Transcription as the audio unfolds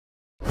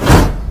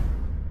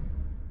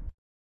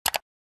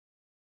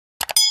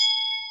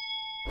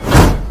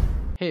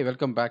Hey,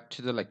 welcome back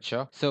to the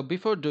lecture. So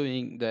before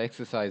doing the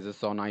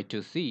exercises on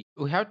I2C,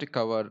 we have to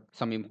cover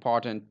some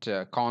important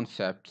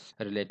concepts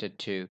related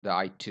to the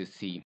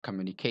I2C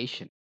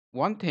communication.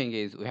 One thing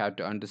is we have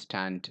to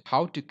understand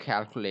how to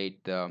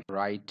calculate the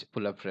right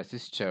pull-up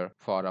resistor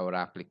for our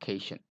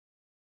application.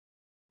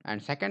 And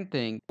second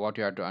thing, what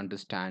you have to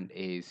understand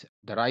is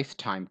the rise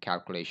time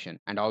calculation.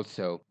 And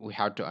also we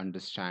have to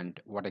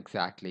understand what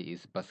exactly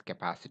is bus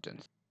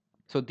capacitance.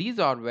 So these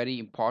are very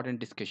important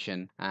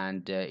discussion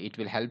and it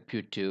will help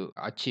you to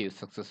achieve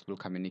successful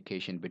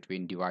communication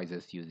between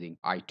devices using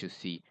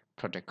I2C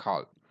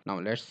protocol. Now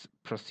let's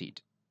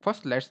proceed.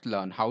 First, let's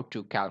learn how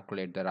to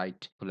calculate the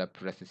right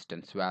pull-up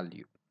resistance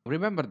value.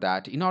 Remember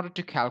that in order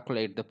to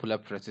calculate the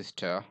pull-up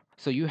resistor,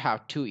 so you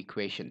have two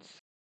equations.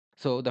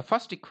 So the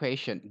first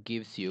equation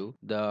gives you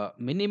the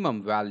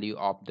minimum value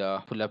of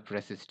the pull-up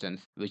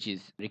resistance which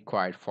is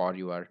required for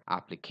your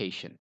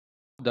application.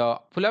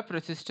 The pull-up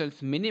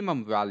resistance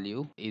minimum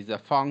value is a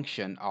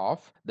function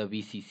of the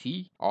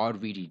VCC or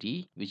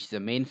VDD, which is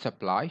the main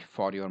supply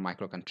for your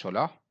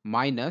microcontroller,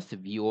 minus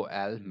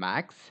VOL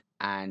max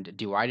and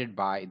divided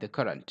by the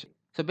current.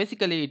 So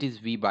basically it is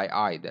V by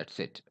I, that's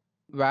it.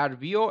 Where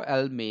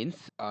VOL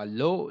means a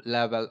low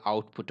level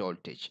output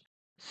voltage.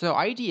 So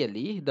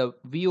ideally the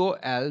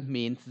VOL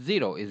means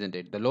 0, isn't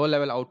it? The low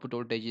level output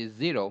voltage is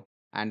 0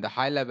 and the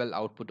high level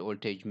output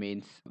voltage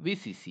means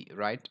VCC,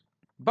 right?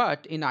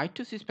 But in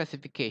I2C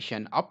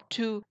specification, up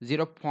to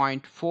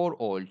 0.4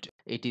 volt,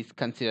 it is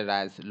considered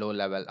as low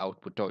level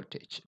output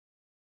voltage.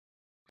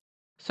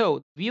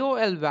 So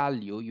VOL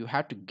value you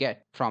have to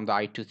get from the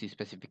I2C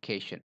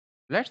specification.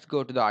 Let's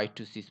go to the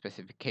I2C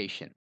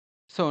specification.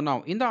 So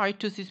now in the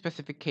I2C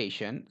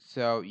specification,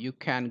 so you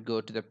can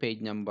go to the page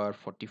number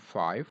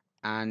 45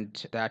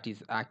 and that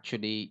is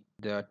actually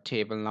the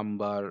table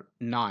number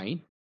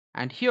 9.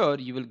 And here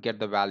you will get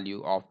the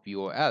value of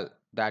VOL,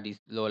 that is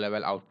low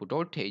level output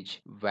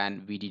voltage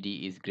when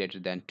VDD is greater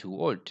than 2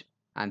 volt,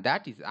 and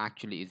that is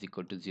actually is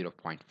equal to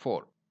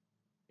 0.4.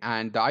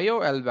 And the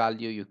IOL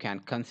value you can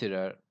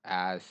consider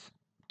as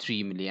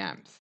 3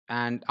 milliamps.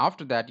 And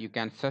after that you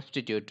can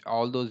substitute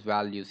all those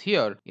values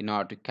here in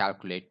order to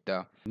calculate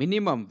the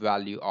minimum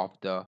value of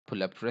the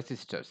pull-up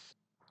resistors.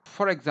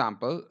 For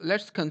example,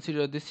 let's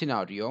consider this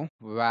scenario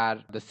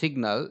where the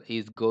signal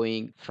is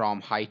going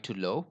from high to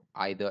low,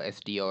 either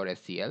SDA or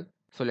SCL.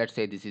 So let's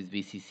say this is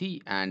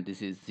VCC and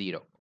this is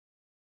 0.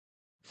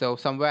 So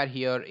somewhere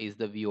here is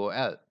the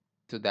VOL,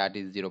 so that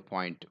is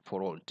 0.4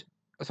 volt.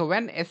 So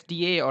when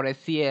SDA or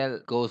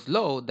SCL goes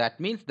low, that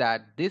means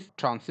that this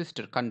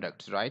transistor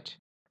conducts, right?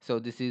 So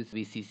this is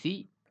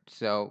VCC,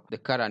 so the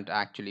current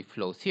actually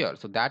flows here.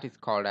 So that is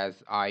called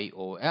as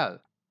IOL.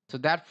 So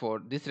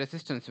therefore, this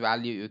resistance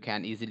value you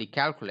can easily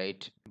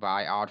calculate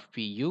by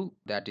RPU,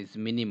 that is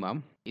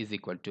minimum, is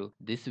equal to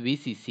this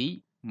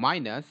VCC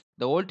minus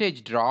the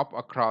voltage drop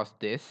across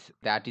this,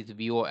 that is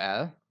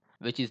VOL,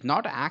 which is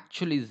not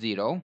actually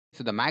 0.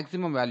 So the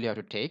maximum value you have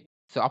to take.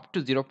 So up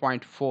to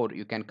 0.4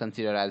 you can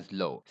consider as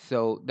low.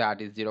 So that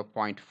is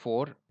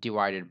 0.4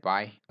 divided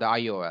by the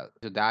IOL.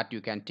 So that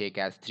you can take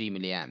as 3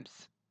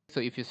 milliamps. So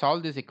if you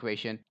solve this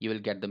equation, you will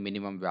get the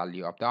minimum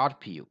value of the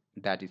RPU,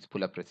 that is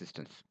pull-up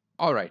resistance.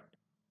 Alright.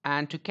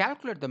 And to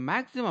calculate the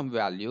maximum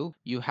value,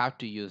 you have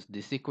to use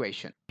this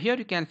equation. Here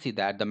you can see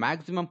that the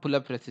maximum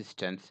pull-up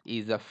resistance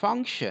is a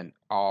function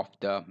of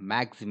the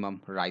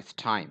maximum rise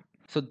time.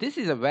 So this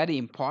is a very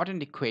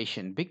important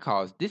equation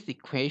because this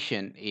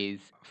equation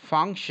is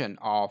function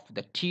of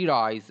the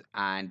T-rise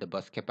and the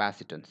bus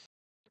capacitance.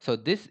 So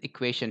this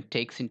equation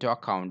takes into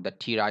account the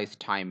T-rise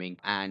timing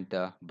and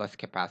the bus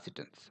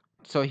capacitance.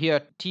 So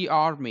here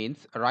TR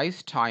means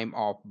rise time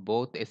of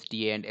both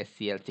SDA and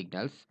SCL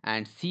signals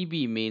and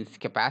CB means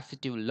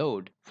capacitive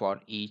load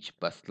for each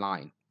bus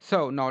line.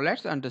 So now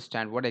let's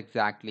understand what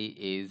exactly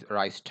is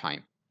rise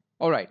time.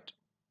 Alright,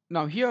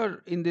 now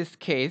here in this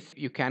case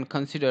you can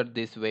consider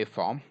this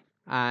waveform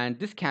and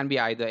this can be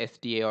either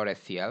SDA or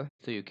SCL,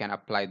 so you can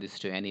apply this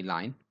to any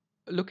line.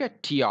 Look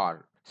at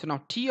TR. So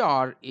now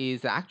TR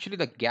is actually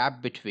the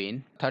gap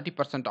between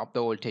 30% of the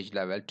voltage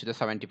level to the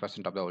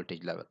 70% of the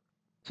voltage level.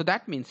 So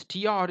that means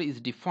TR is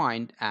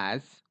defined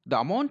as the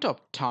amount of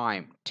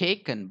time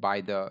taken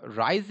by the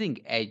rising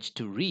edge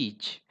to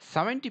reach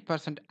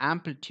 70%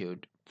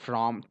 amplitude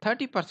from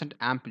 30%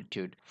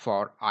 amplitude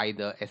for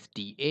either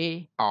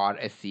SDA or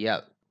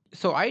SCL.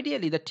 So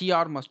ideally the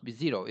TR must be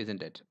 0,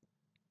 isn't it?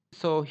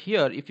 So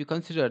here if you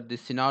consider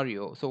this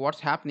scenario, so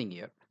what's happening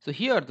here? So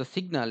here the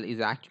signal is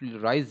actually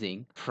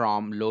rising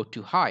from low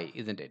to high,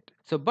 isn't it?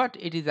 So but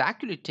it is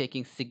actually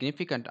taking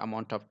significant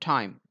amount of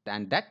time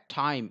and that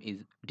time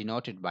is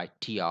denoted by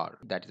TR,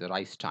 that is the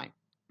rise time.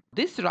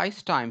 This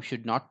rise time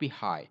should not be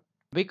high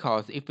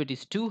because if it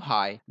is too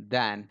high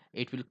then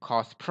it will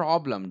cause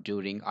problem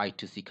during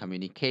I2C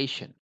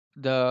communication.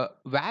 The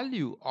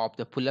value of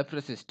the pull-up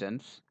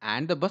resistance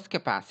and the bus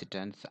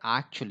capacitance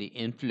actually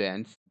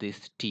influence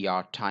this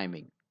TR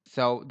timing.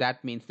 So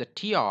that means the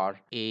TR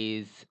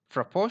is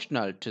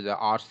proportional to the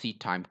RC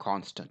time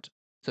constant.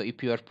 So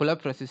if your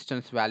pull-up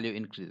resistance value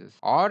increases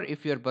or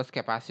if your bus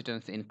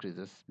capacitance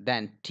increases,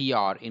 then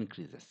TR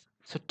increases.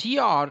 So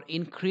TR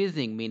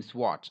increasing means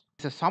what?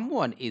 So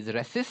someone is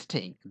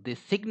resisting the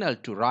signal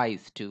to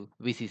rise to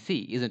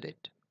VCC, isn't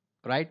it?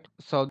 Right?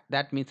 So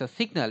that means a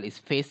signal is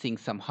facing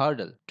some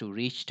hurdle to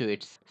reach to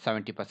its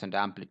 70%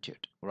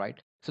 amplitude, right?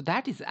 So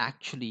that is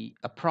actually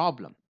a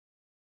problem.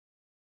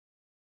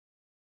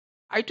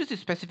 I2C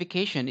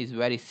specification is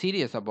very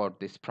serious about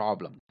this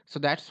problem. So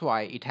that's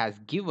why it has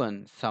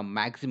given some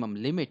maximum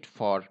limit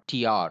for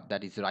TR,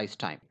 that is rise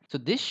time. So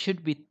this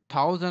should be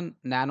 1000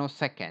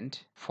 nanosecond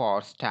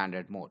for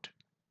standard mode.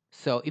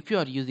 So if you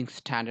are using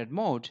standard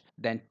mode,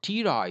 then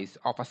T rise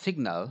of a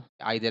signal,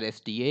 either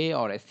SDA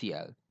or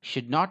SCL,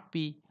 should not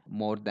be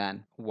more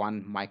than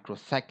 1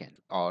 microsecond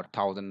or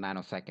 1000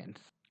 nanoseconds.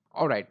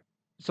 All right.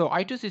 So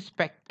I2C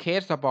spec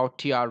cares about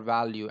TR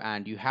value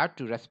and you have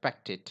to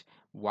respect it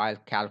while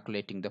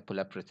calculating the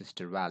pull-up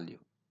resistor value.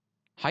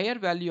 Higher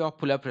value of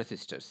pull-up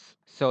resistors,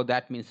 so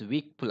that means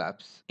weak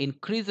pull-ups,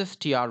 increases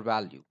TR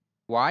value.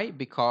 Why?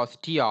 Because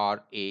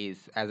TR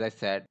is, as I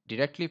said,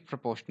 directly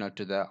proportional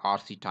to the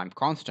RC time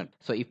constant.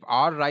 So if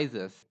R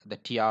rises, the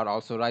TR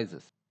also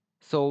rises.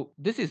 So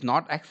this is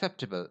not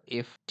acceptable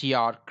if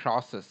TR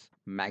crosses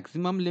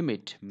maximum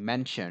limit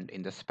mentioned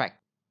in the spec.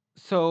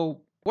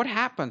 So what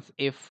happens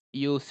if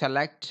you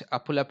select a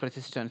pull-up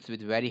resistance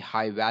with very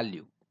high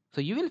value? So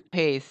you will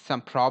face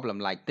some problem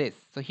like this.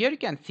 So here you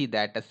can see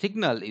that a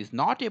signal is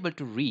not able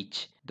to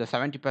reach the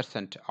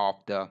 70% of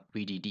the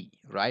VDD,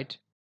 right?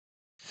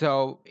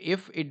 So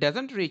if it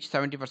doesn't reach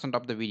 70%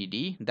 of the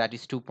VDD, that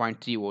is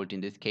 2.3 volt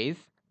in this case,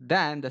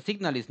 then the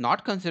signal is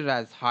not considered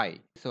as high.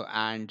 So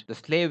and the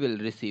slave will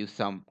receive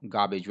some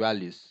garbage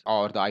values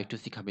or the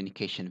I2C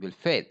communication will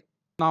fail.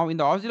 Now in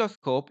the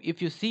oscilloscope,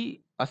 if you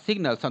see a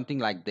signal something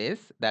like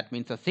this, that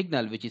means a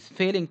signal which is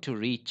failing to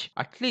reach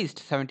at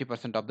least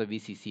 70% of the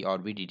VCC or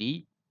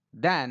VDD,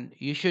 then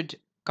you should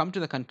come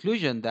to the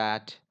conclusion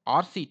that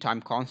RC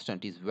time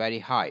constant is very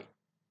high.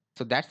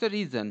 So that's the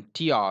reason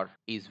TR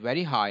is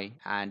very high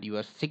and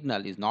your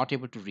signal is not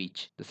able to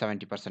reach the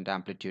 70%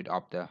 amplitude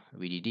of the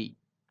VDD.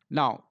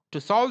 Now,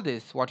 to solve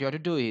this, what you have to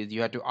do is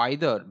you have to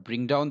either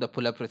bring down the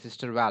pull-up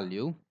resistor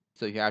value,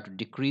 so you have to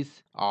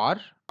decrease R,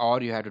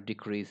 or you have to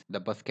decrease the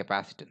bus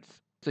capacitance.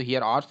 So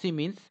here RC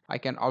means I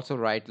can also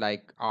write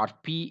like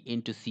RP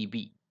into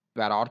CB,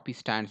 where RP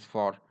stands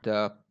for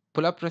the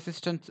pull-up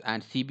resistance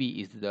and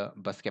CB is the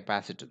bus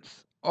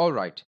capacitance. All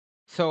right.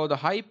 So the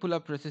high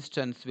pull-up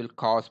resistance will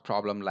cause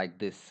problem like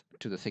this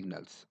to the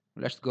signals.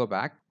 Let's go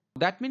back.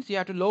 That means you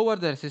have to lower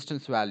the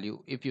resistance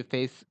value if you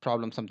face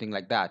problem something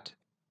like that.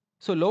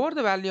 So lower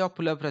the value of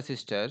pull-up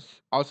resistors,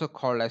 also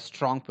called as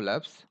strong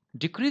pull-ups,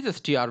 decreases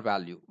TR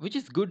value, which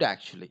is good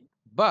actually,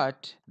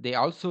 but they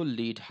also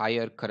lead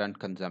higher current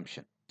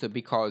consumption. So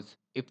because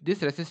if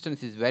this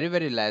resistance is very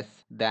very less,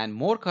 then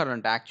more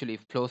current actually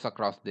flows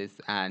across this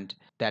and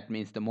that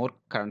means the more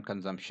current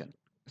consumption.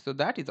 So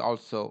that is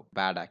also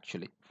bad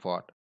actually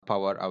for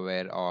power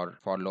aware or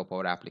for low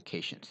power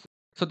applications.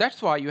 So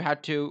that's why you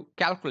have to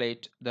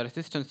calculate the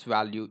resistance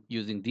value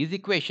using these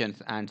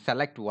equations and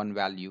select one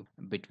value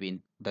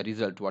between the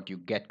result what you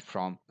get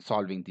from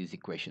solving these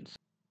equations.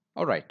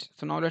 All right,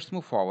 so now let's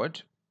move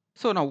forward.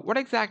 So now what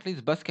exactly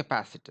is bus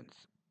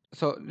capacitance?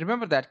 So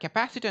remember that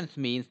capacitance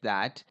means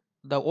that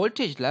the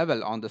voltage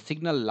level on the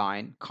signal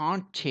line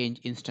can't change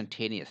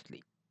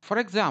instantaneously. For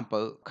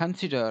example,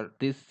 consider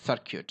this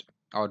circuit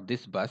or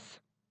this bus.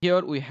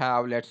 Here we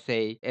have, let's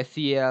say,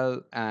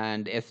 SEL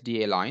and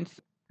SDA lines.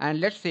 And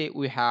let's say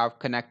we have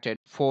connected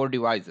four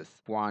devices,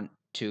 1,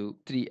 2,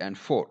 3, and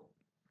 4.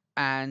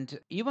 And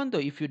even though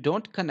if you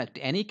don't connect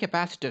any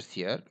capacitors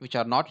here, which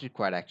are not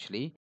required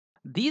actually,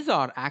 these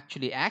are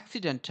actually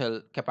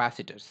accidental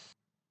capacitors.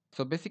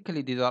 So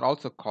basically, these are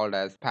also called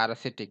as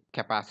parasitic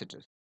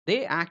capacitors.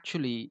 They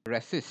actually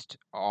resist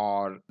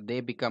or they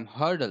become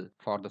hurdle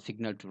for the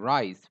signal to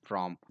rise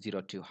from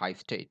zero to high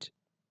state.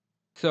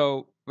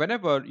 So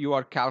whenever you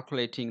are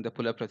calculating the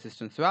pull-up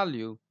resistance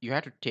value, you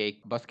have to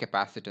take bus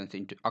capacitance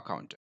into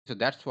account. So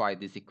that's why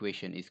this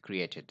equation is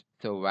created.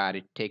 So where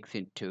it takes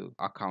into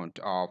account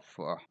of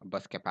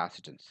bus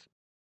capacitance.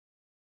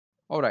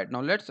 All right,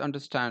 now let's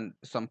understand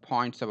some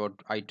points about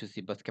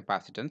I2C bus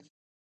capacitance.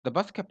 The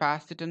bus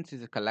capacitance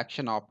is a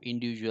collection of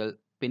individual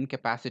pin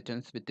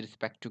capacitance with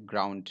respect to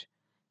ground,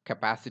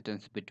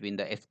 capacitance between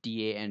the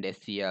SDA and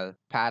SCL,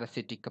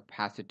 parasitic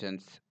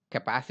capacitance,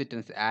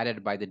 capacitance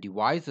added by the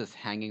devices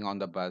hanging on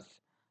the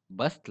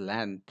bus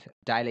length,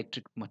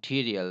 dielectric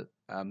material,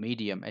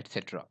 medium,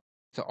 etc.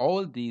 So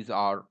all these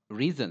are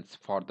reasons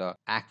for the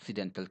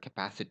accidental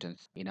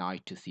capacitance in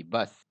I2C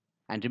bus.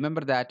 And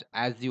remember that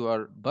as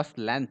your bus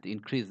length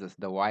increases,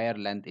 the wire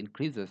length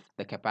increases,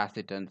 the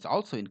capacitance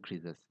also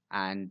increases.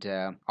 And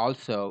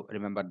also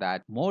remember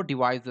that more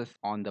devices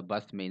on the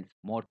bus means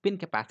more pin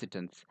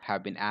capacitance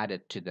have been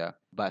added to the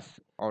bus.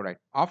 All right.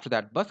 After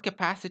that, bus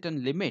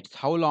capacitance limits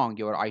how long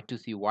your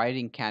I2C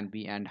wiring can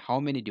be and how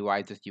many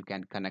devices you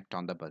can connect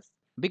on the bus.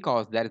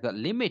 because there is a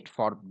limit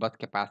for bus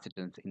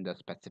capacitance in the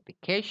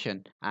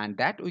specification, and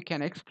that we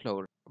can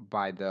explore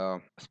by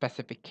the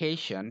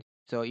specification.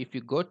 So if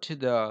you go to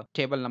the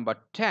table number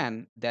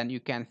 10, then you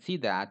can see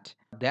that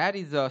there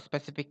is a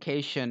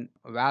specification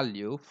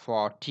value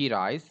for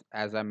T-rise,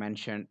 as I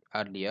mentioned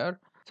earlier.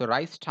 So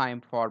rise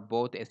time for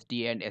both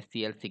SD and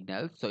SCL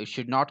signals, so it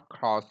should not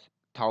cross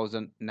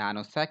 1000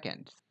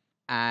 nanoseconds.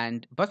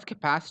 And bus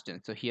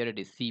capacitance, so here it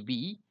is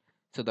CB.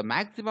 So the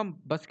maximum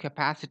bus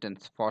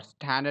capacitance for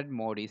standard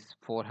mode is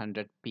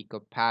 400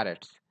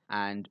 picofarads,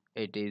 and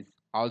it is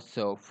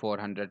also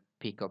 400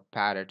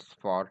 picofarads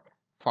for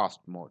fast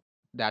mode.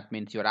 That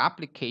means your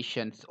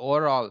application's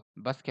overall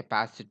bus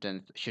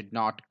capacitance should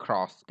not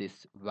cross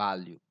this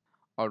value.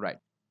 All right.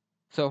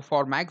 So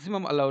for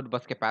maximum allowed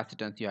bus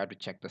capacitance, you have to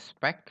check the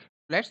spec.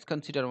 Let's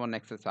consider one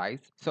exercise.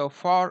 So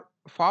for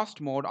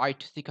fast mode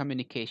I2C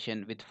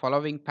communication with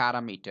following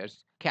parameters,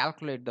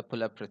 calculate the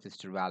pull-up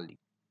resistor value.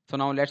 So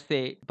now let's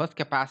say bus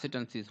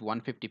capacitance is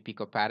 150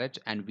 picofarad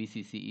and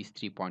VCC is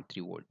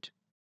 3.3 volt.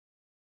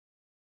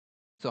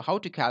 So how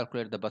to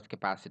calculate the bus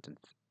capacitance?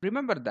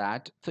 Remember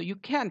that, so you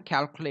can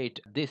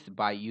calculate this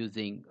by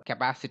using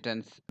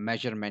capacitance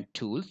measurement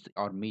tools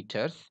or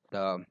meters,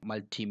 the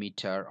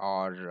multimeter,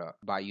 or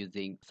by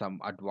using some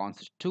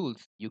advanced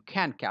tools, you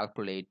can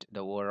calculate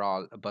the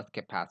overall bus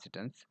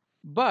capacitance.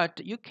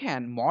 But you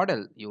can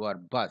model your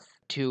bus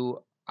to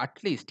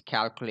at least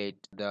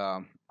calculate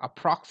the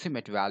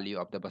approximate value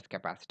of the bus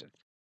capacitance.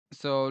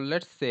 So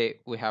let's say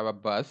we have a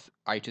bus,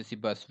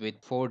 I2C bus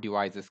with 4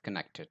 devices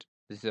connected.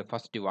 This is the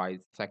first device,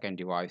 second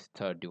device,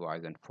 third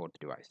device, and fourth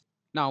device.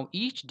 Now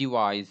each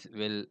device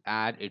will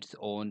add its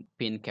own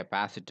pin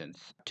capacitance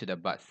to the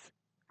bus.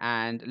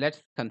 And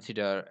let's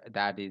consider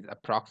that is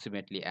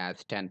approximately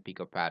as 10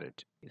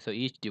 picofarad. So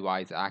each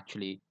device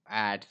actually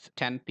adds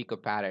 10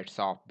 picofarads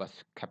of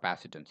bus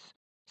capacitance.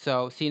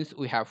 So since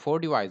we have 4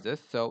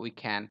 devices, so we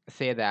can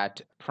say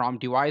that from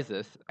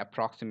devices,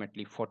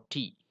 approximately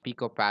 40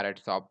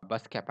 picofarads of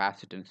bus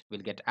capacitance will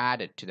get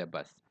added to the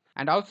bus.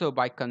 And also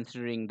by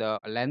considering the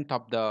length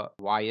of the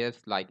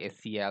wires like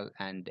SCL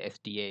and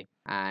SDA,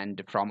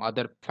 and from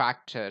other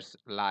factors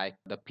like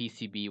the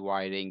PCB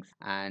wirings,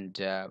 and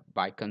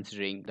by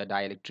considering the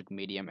dielectric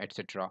medium,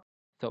 etc.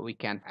 So we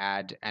can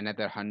add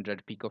another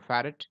 100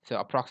 picofarad. So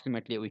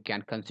approximately we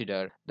can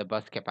consider the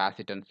bus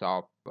capacitance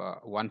of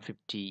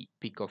 150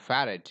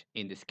 picofarad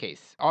in this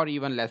case, or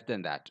even less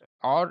than that,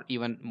 or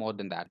even more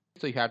than that.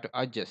 So you have to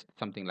adjust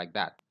something like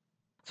that.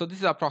 So this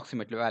is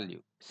approximate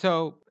value.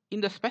 So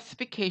in the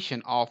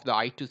specification of the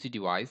I2C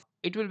device,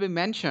 it will be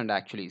mentioned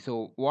actually.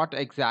 So what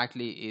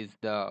exactly is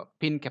the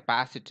pin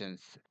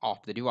capacitance of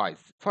the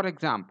device? For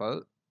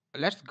example,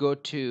 let's go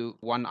to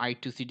one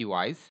I2C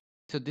device.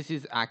 So this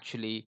is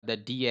actually the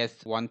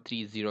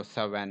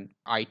DS1307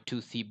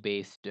 I2C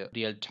based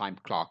real-time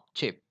clock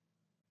chip.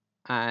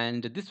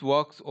 And this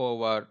works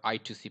over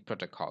I2C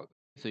protocol.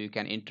 So you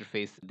can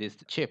interface this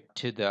chip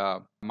to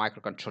the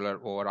microcontroller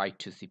over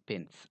I2C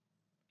pins.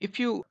 If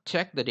you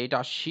check the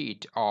data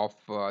sheet of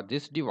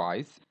this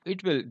device,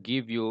 it will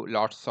give you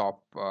lots of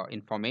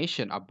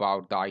information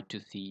about the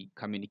I2C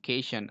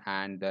communication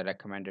and the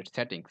recommended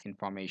settings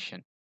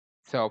information.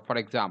 So for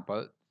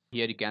example,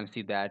 here you can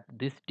see that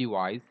this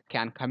device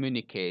can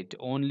communicate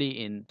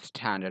only in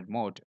standard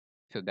mode.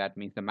 So that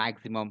means the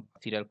maximum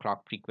serial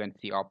clock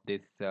frequency of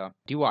this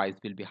device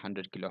will be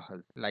 100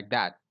 kilohertz, like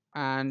that.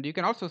 And you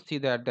can also see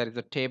that there is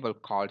a table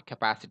called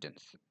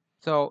capacitance.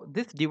 So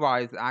this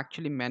device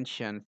actually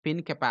mentions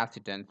pin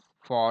capacitance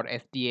for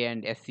SDA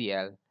and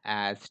SCL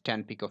as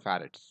 10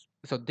 picofarads.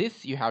 So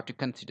this you have to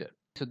consider.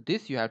 So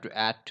this you have to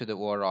add to the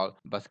overall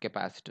bus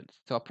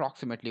capacitance. So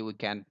approximately we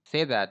can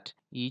say that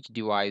each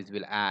device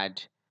will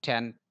add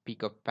 10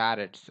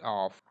 picofarads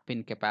of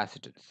pin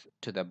capacitance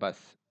to the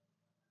bus.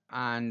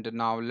 And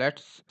now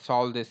let's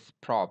solve this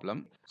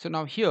problem. So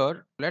now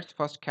here, let's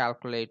first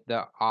calculate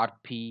the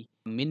RP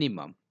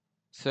minimum.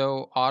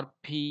 So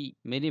RP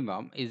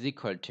minimum is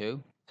equal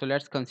to, so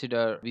let's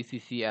consider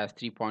VCC as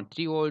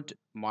 3.3 volt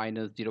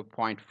minus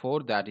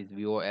 0.4, that is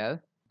VOL,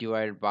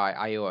 divided by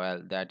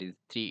IOL, that is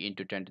 3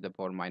 into 10 to the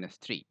power minus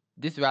 3.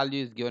 This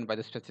value is given by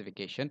the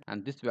specification,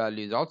 and this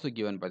value is also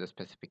given by the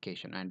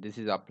specification, and this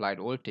is applied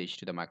voltage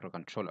to the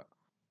microcontroller.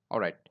 All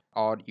right.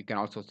 Or you can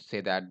also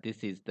say that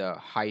this is the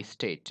high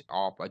state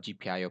of a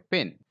GPIO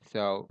pin.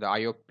 So the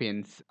IO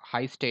pin's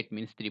high state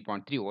means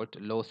 3.3 volt,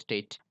 low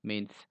state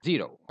means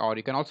 0. Or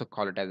you can also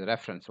call it as a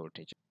reference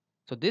voltage.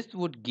 So this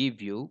would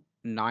give you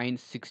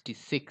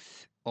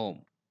 966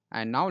 ohm.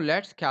 And now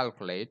let's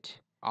calculate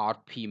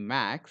RP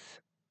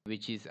max,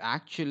 which is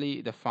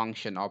actually the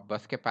function of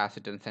bus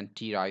capacitance and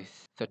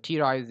T-rise. So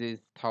T-rise is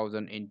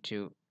 1000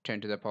 into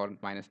 10 to the power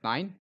minus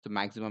 9. So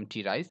maximum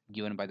T-rise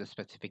given by the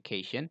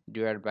specification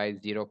divided by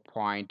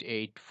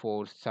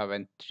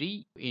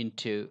 0.8473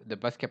 into the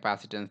bus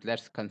capacitance.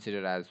 Let's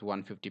consider as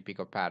 150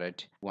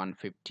 picofarad,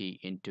 150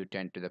 into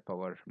 10 to the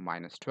power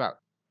minus 12.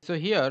 So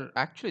here,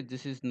 actually,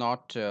 this is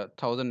not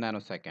 1000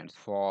 nanoseconds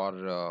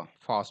for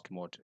fast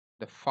mode.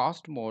 The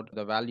fast mode,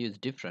 the value is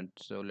different.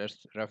 So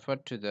let's refer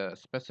to the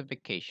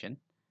specification.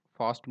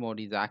 fast mode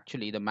is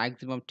actually the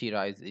maximum T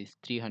rise is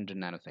 300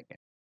 nanoseconds.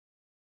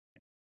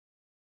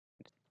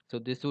 So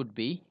this would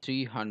be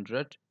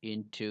 300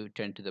 into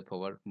 10 to the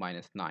power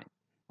minus 9.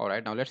 All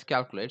right, now let's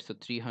calculate. So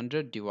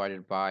 300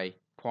 divided by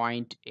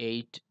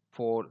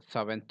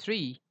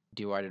 0.8473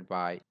 divided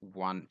by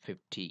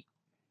 150.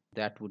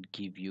 That would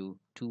give you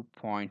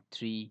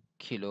 2.3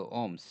 kilo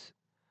ohms.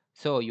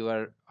 So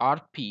your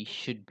RP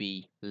should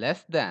be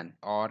less than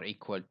or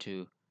equal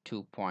to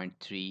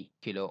 2.3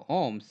 kilo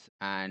ohms,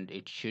 and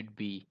it should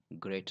be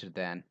greater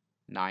than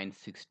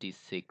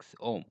 966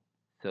 ohm.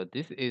 So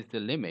this is the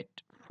limit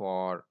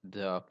for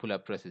the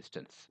pull-up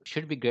resistance. It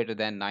should be greater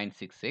than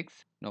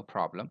 966, no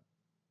problem.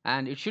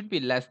 And it should be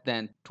less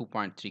than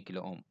 2.3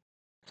 kilo ohm.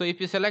 So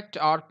if you select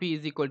RP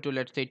is equal to,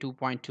 let's say,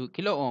 2.2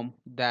 kilo ohm,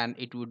 then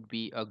it would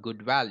be a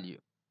good value,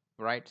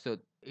 right? So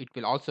it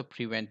will also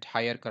prevent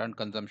higher current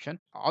consumption.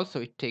 Also,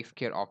 it takes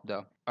care of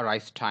the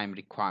rise time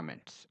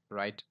requirements,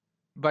 right?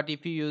 But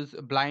if you use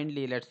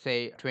blindly, let's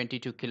say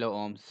 22 kilo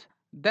ohms,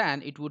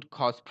 then it would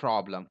cause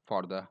problem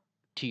for the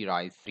T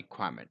rise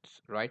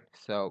requirements, right?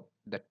 So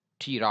the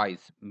T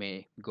rise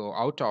may go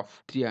out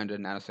of 300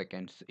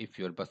 nanoseconds if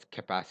your bus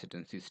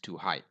capacitance is too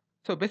high.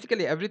 So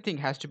basically everything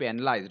has to be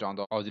analyzed on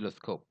the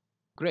oscilloscope.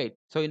 Great.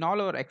 So in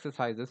all our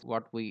exercises,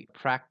 what we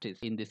practice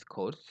in this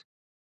course,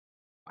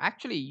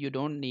 actually you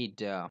don't need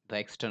the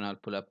external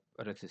pull-up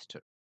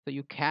resistor. So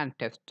you can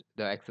test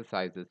the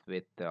exercises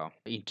with the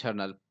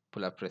internal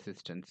pull-up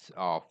resistance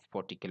of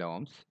 40 kilo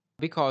ohms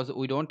because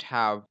we don't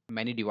have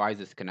many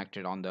devices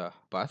connected on the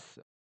bus,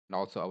 and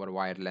also our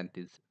wire length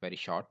is very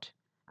short.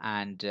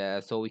 And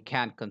so we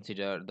can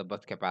consider the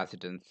bus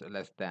capacitance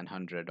less than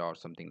 100 or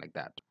something like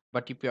that.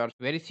 But if you are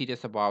very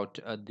serious about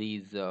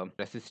these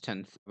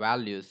resistance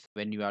values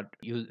when you are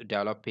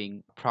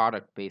developing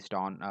product based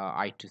on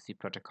I2C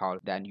protocol,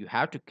 then you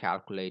have to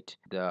calculate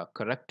the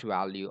correct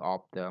value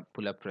of the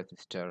pull-up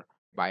resistor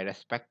by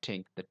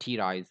respecting the T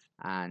rise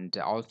and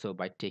also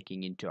by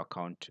taking into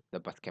account the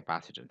bus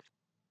capacitance.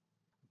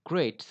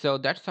 Great. So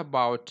that's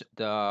about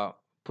the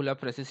pull-up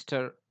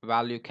resistor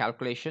value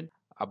calculation,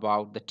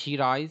 about the T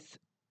rise,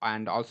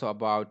 and also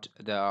about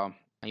the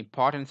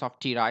importance of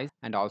T rise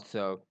and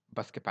also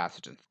bus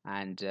capacitance.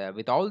 And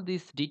with all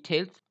these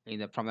details,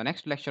 from the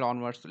next lecture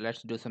onwards,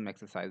 let's do some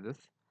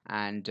exercises.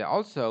 And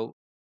also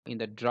in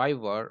the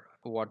driver,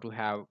 what we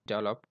have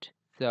developed.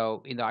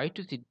 So in the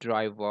I2C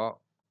driver,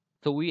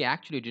 so we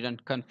actually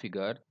didn't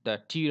configure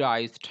the T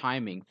rise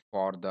timing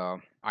for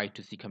the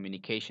I2C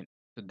communication.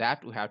 So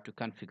that we have to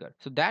configure.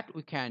 So that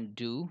we can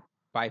do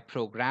by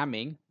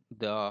programming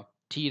the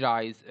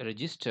T-rise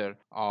register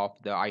of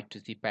the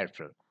I2C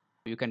peripheral.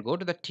 You can go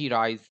to the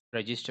T-rise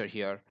register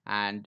here,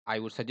 and I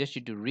would suggest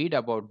you to read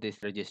about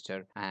this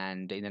register.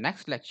 And in the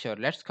next lecture,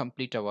 let's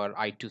complete our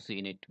I2C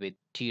unit with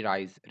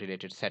T-rise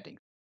related settings.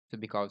 So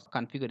because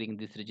configuring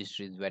this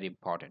register is very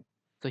important.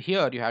 So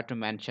here you have to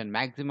mention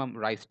maximum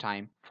rise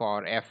time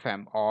for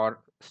FM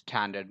or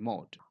standard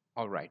mode.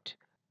 All right.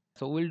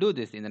 So we'll do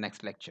this in the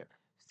next lecture.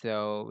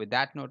 So with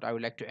that note, I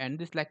would like to end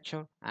this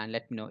lecture and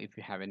let me know if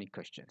you have any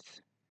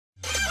questions.